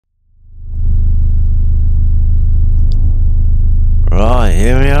Right,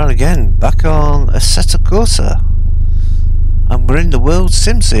 here we are again, back on Assetto Corsa, and we're in the World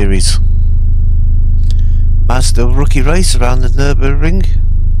Sim Series. Mazda rookie race around the Nurburgring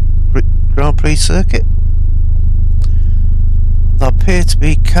Grand Prix circuit. There appear to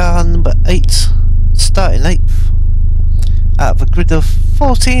be car number 8, starting 8th, out of a grid of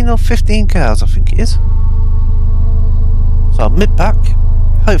 14 or 15 cars, I think it is. So mid-pack,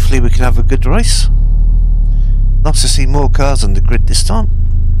 hopefully we can have a good race. Nice to see more cars on the grid this time.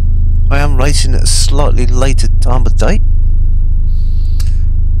 I am racing at a slightly later time of day,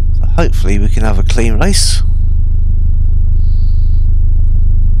 so hopefully we can have a clean race.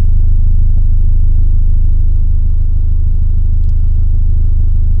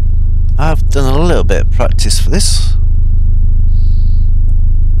 I've done a little bit of practice for this,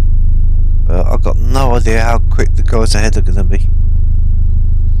 but I've got no idea how quick the guys ahead are going to be.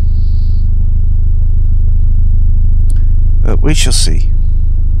 But we shall see.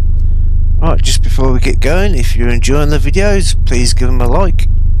 Right, just before we get going, if you're enjoying the videos, please give them a like,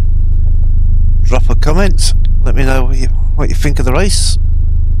 drop a comment, let me know what you think of the race,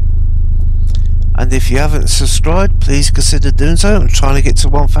 and if you haven't subscribed, please consider doing so. I'm trying to get to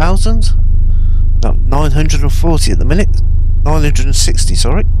 1,000, about 940 at the minute, 960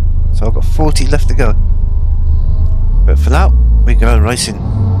 sorry, so I've got 40 left to go. But for now, we're going racing.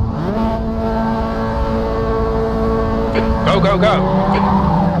 Go, go, go!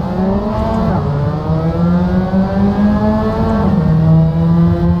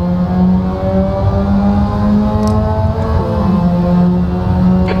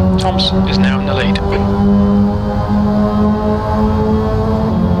 Thomas is now in the lead.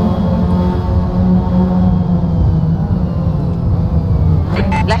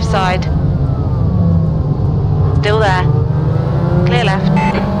 Left side. Still there. Clear left.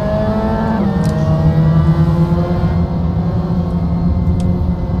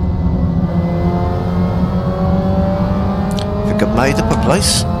 I've made up a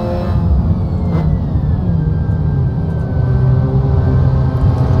place.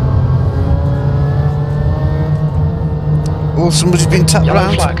 Oh, somebody's been tapped Yellow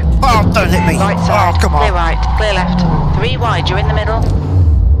around. flag. Oh, don't hit me. Right side. Oh, come on. Clear right. Clear left. 3 wide. You're in the middle.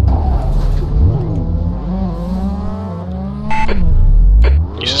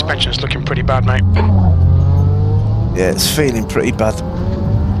 Your suspension's looking pretty bad, mate. Yeah, it's feeling pretty bad.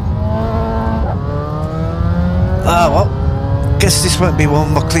 Ah, well. Guess this won't be one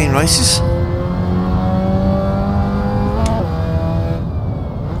of my clean races.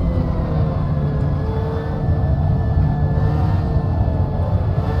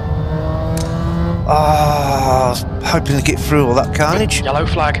 Ah, I was hoping to get through all that carnage. Yellow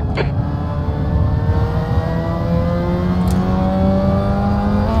flag.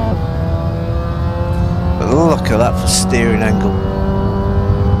 But look at that for steering angle.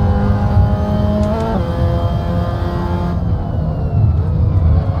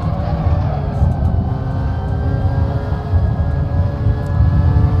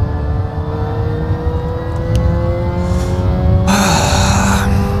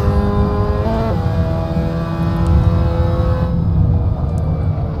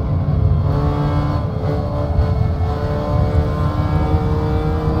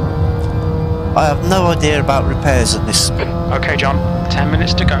 I have no idea about repairs at this. Okay, John. 10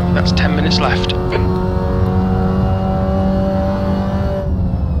 minutes to go. That's 10 minutes left.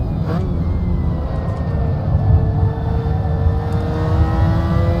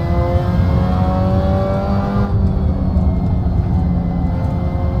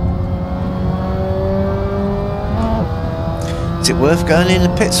 Is it worth going in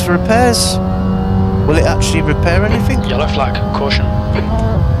the pits for repairs? Will it actually repair anything? Yellow flag. Caution.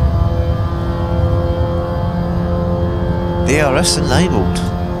 DRS enabled.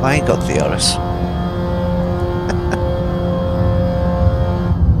 I ain't got DRS.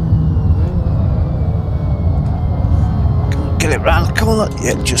 Come on, get it round the corner.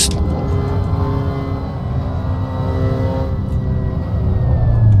 Yeah, just.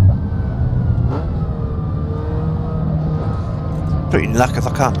 Pretty knackered,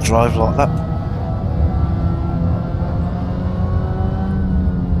 I can't drive like that.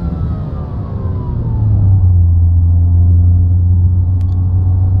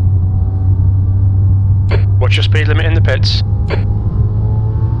 What's your speed limit in the pits?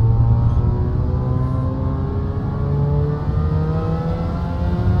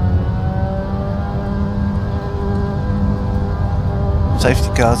 Safety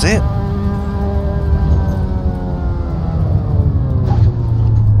car's here.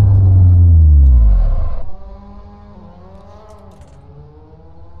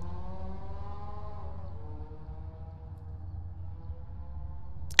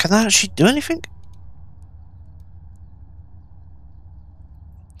 Can I actually do anything?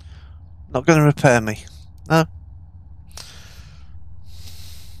 Not going to repair me. No.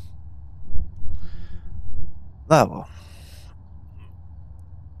 That one.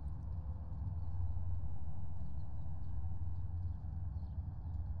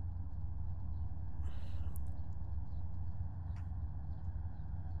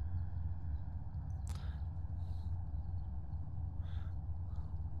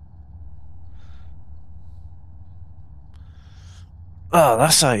 Oh,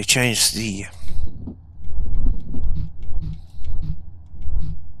 that's how you change the...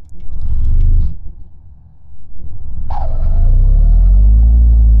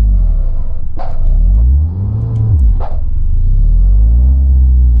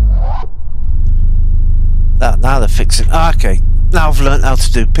 Now they're fixing... Ah, okay, now I've learned how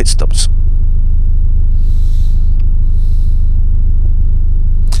to do pit stops.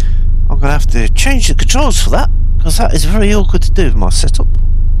 I'm going to have to change the controls for that, because that is very awkward to do with my setup.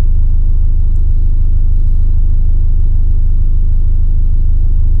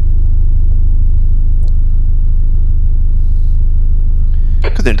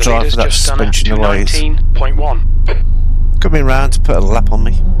 Couldn't drive with that suspension the way it's 19.1. coming round to put a lap on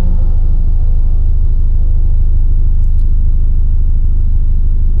me.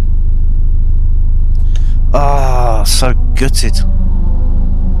 Ah, so gutted.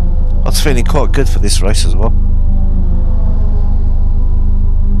 I was feeling quite good for this race as well.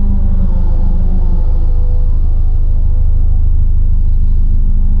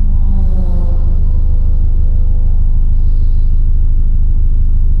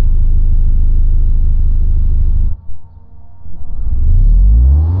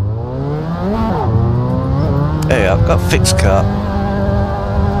 Hey, I've got a fixed car.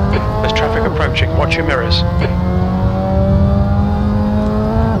 There's traffic approaching. Watch your mirrors.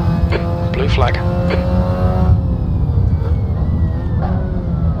 Blue flag.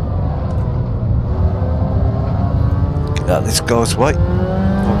 Get out this guy's way.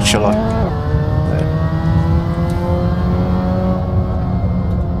 Or shall I?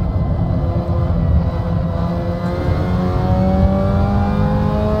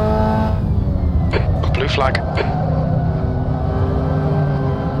 No. Blue flag.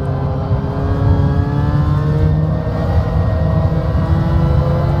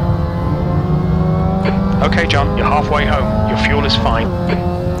 Okay, John, you're halfway home. Your fuel is fine.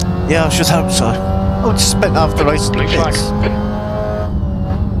 Yeah, I should hope so. I just spent half the race. Blue flag.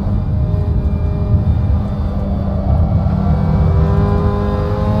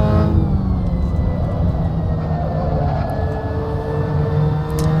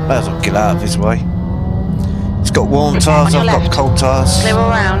 Might as well get out of his way. He's got warm tyres, I've got cold tyres. Clear all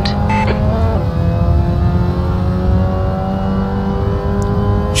round.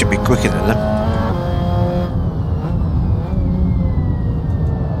 Should be quicker than them.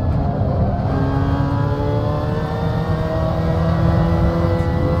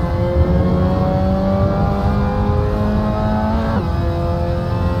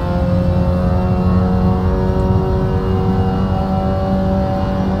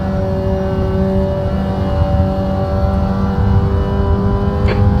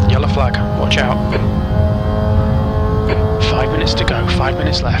 Watch out. 5 minutes to go, 5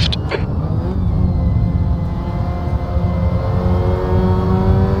 minutes left.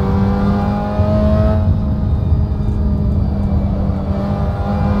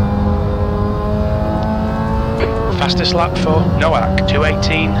 Fastest lap for Nock,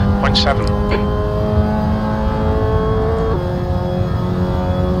 2:18.7.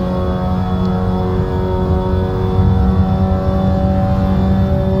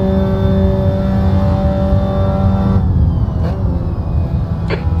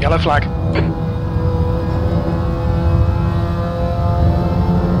 Yellow flag.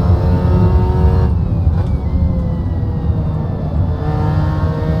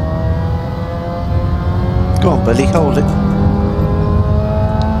 Go on, buddy, hold it.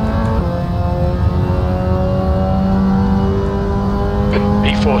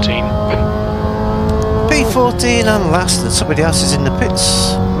 P14. P14 and last, and somebody else is in the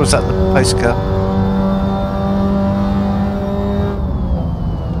pits. Or was that the pace car?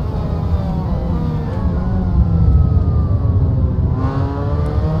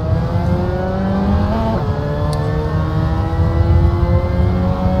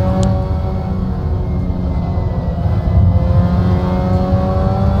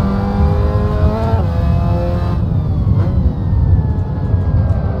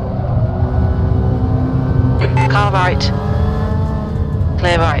 Car right.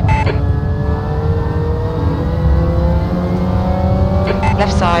 Clear right.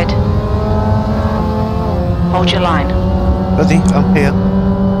 Left side. Hold your line. Buddy, I'm here.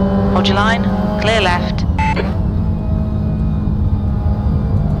 Hold your line. Clear left.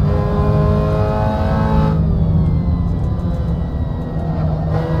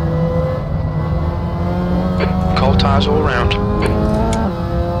 Cold tyres all round.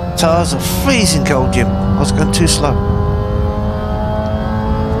 Tyres are freezing cold, Jim. I was going too slow.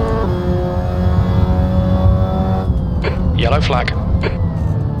 Yellow flag.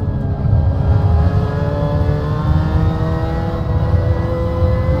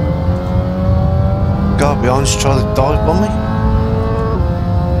 Guy behind us trying to dive on me.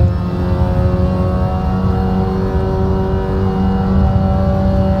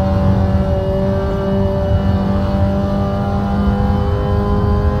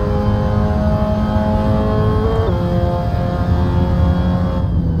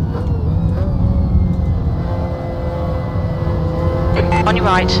 On your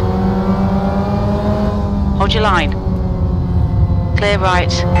right. Hold your line. Clear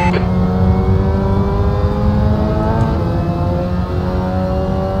right.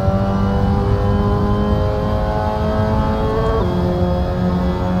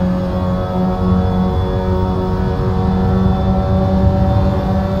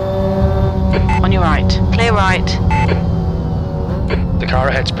 On your right. Clear right. The car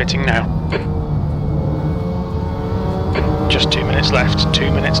ahead's pitting now. Just 2 minutes left,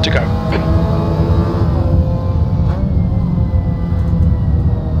 2 minutes to go.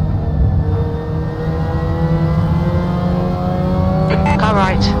 Car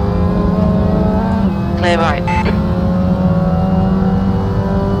right. Clear right.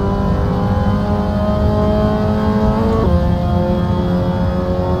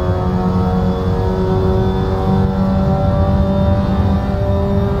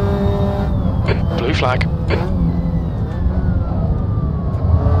 Blue flag.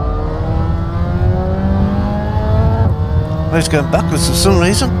 I was going backwards for some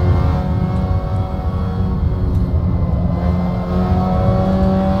reason.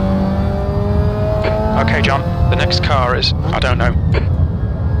 Okay, John, the next car is, I don't know.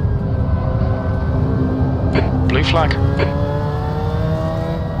 Blue flag.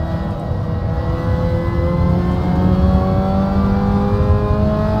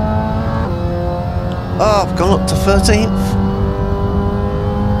 Oh, I've gone up to 13th.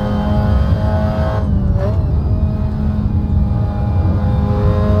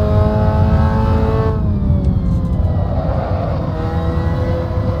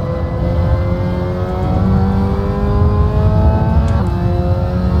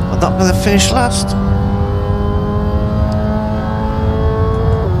 Not going to finish last.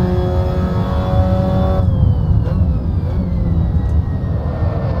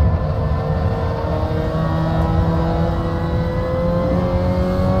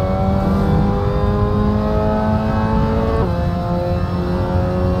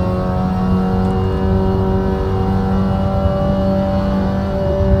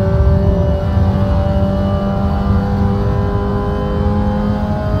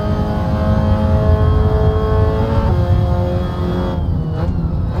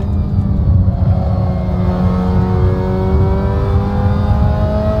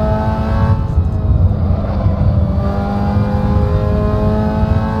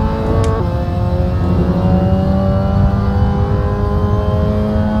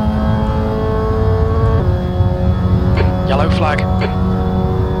 Yellow flag.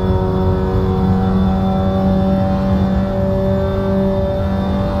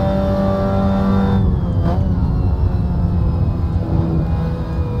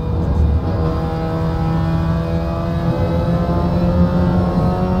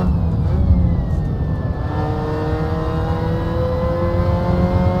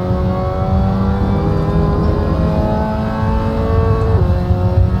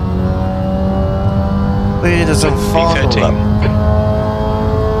 Leaders on final P13. lap.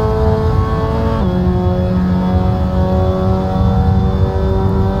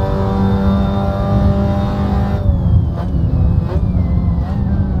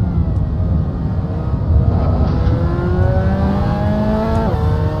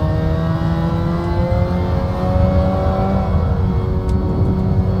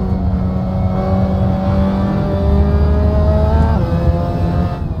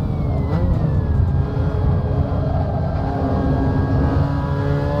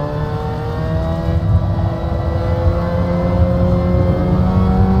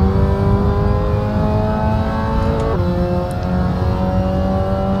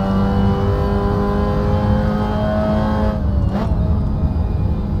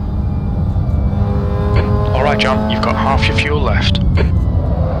 John, you've got half your fuel left.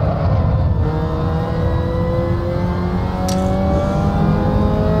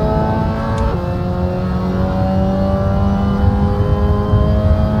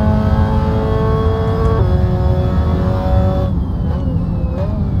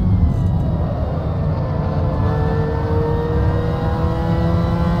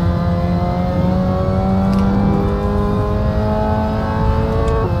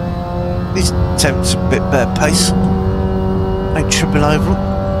 These attempts a bit better pace. Ain't tripping over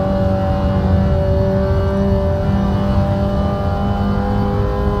them.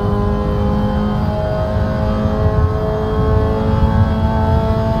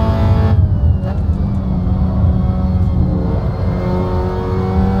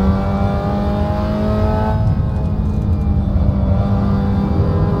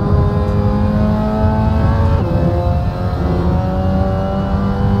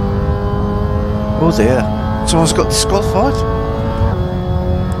 Oh dear, someone's got disqualified.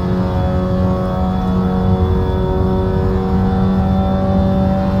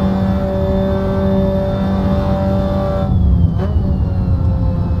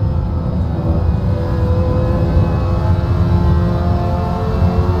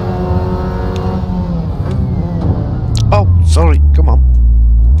 Oh, sorry, come on.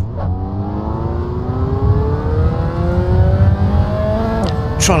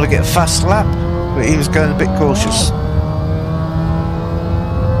 Trying to get a fast lap. But he was going a bit cautious.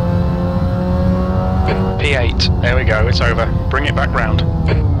 P8, there we go, it's over. Bring it back round.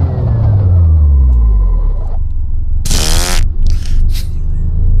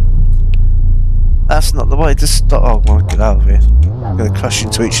 That's not the way to stop. Oh, well, get out of here. I'm going to crash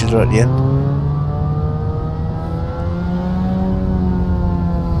into each other at the end.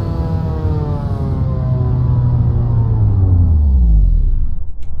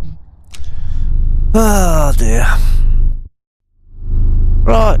 Oh dear.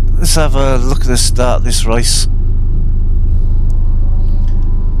 Right, let's have a look at the start of this race.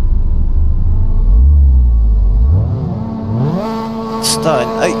 Starting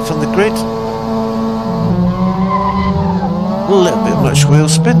 8th on the grid. A little bit much wheel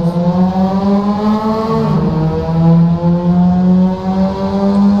spin.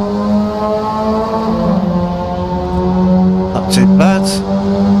 Not too bad.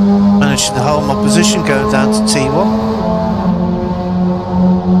 Managed to hold my position going down to T1.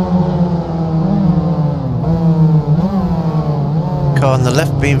 Car on the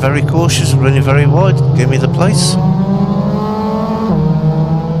left being very cautious, running very wide, give me the place.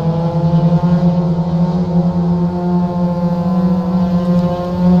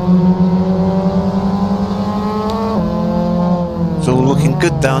 It's all looking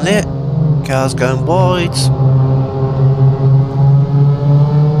good down here. Car's going wide.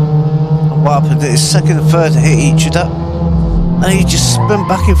 What happened is second and third hit each other and he just spun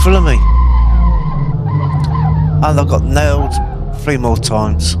back in front of me and I got nailed 3 more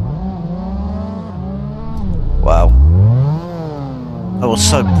times. Wow, I was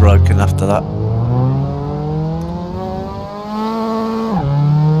so broken after that.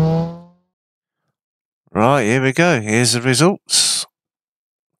 Right, here we go, here's the results.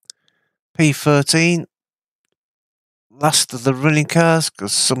 P13, last of the running cars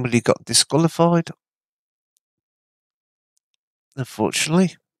because somebody got disqualified.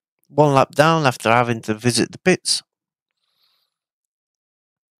 Unfortunately, 1 lap down after having to visit the pits.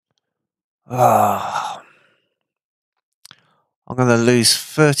 I'm going to lose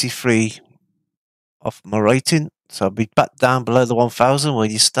 33 off my rating, so I'll be back down below the 1000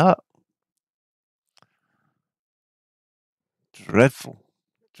 when you start. Dreadful,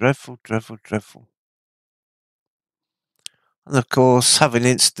 dreadful, dreadful, dreadful. And of course, having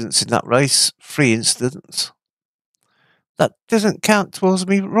incidents in that race, 3 incidents, that doesn't count towards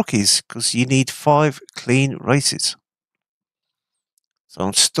me rookies because you need 5 clean races. So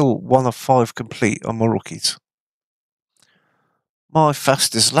I'm still 1 of 5 complete on my rookies. My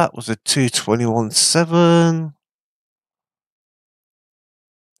fastest lap was a 2:21.7.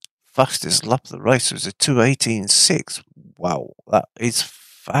 Fastest lap of the race was a 2:18.6. Wow, that is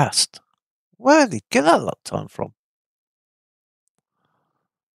fast. Where did he get that lap time from?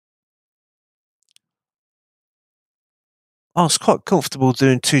 I was quite comfortable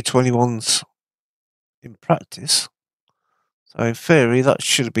doing 2:21s in practice. So in theory, that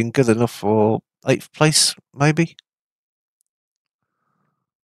should have been good enough for 8th place, maybe.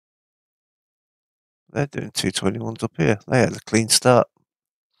 They're doing 2:21s up here. They had a clean start.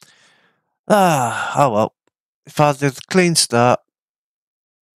 Oh well. If I did a clean start,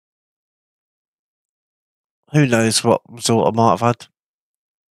 who knows what result I might have had.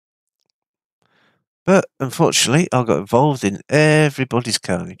 But unfortunately, I got involved in everybody's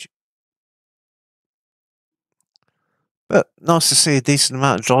carnage. But nice to see a decent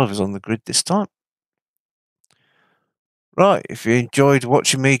amount of drivers on the grid this time. Right, if you enjoyed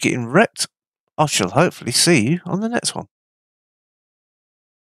watching me getting wrecked, I shall hopefully see you on the next one.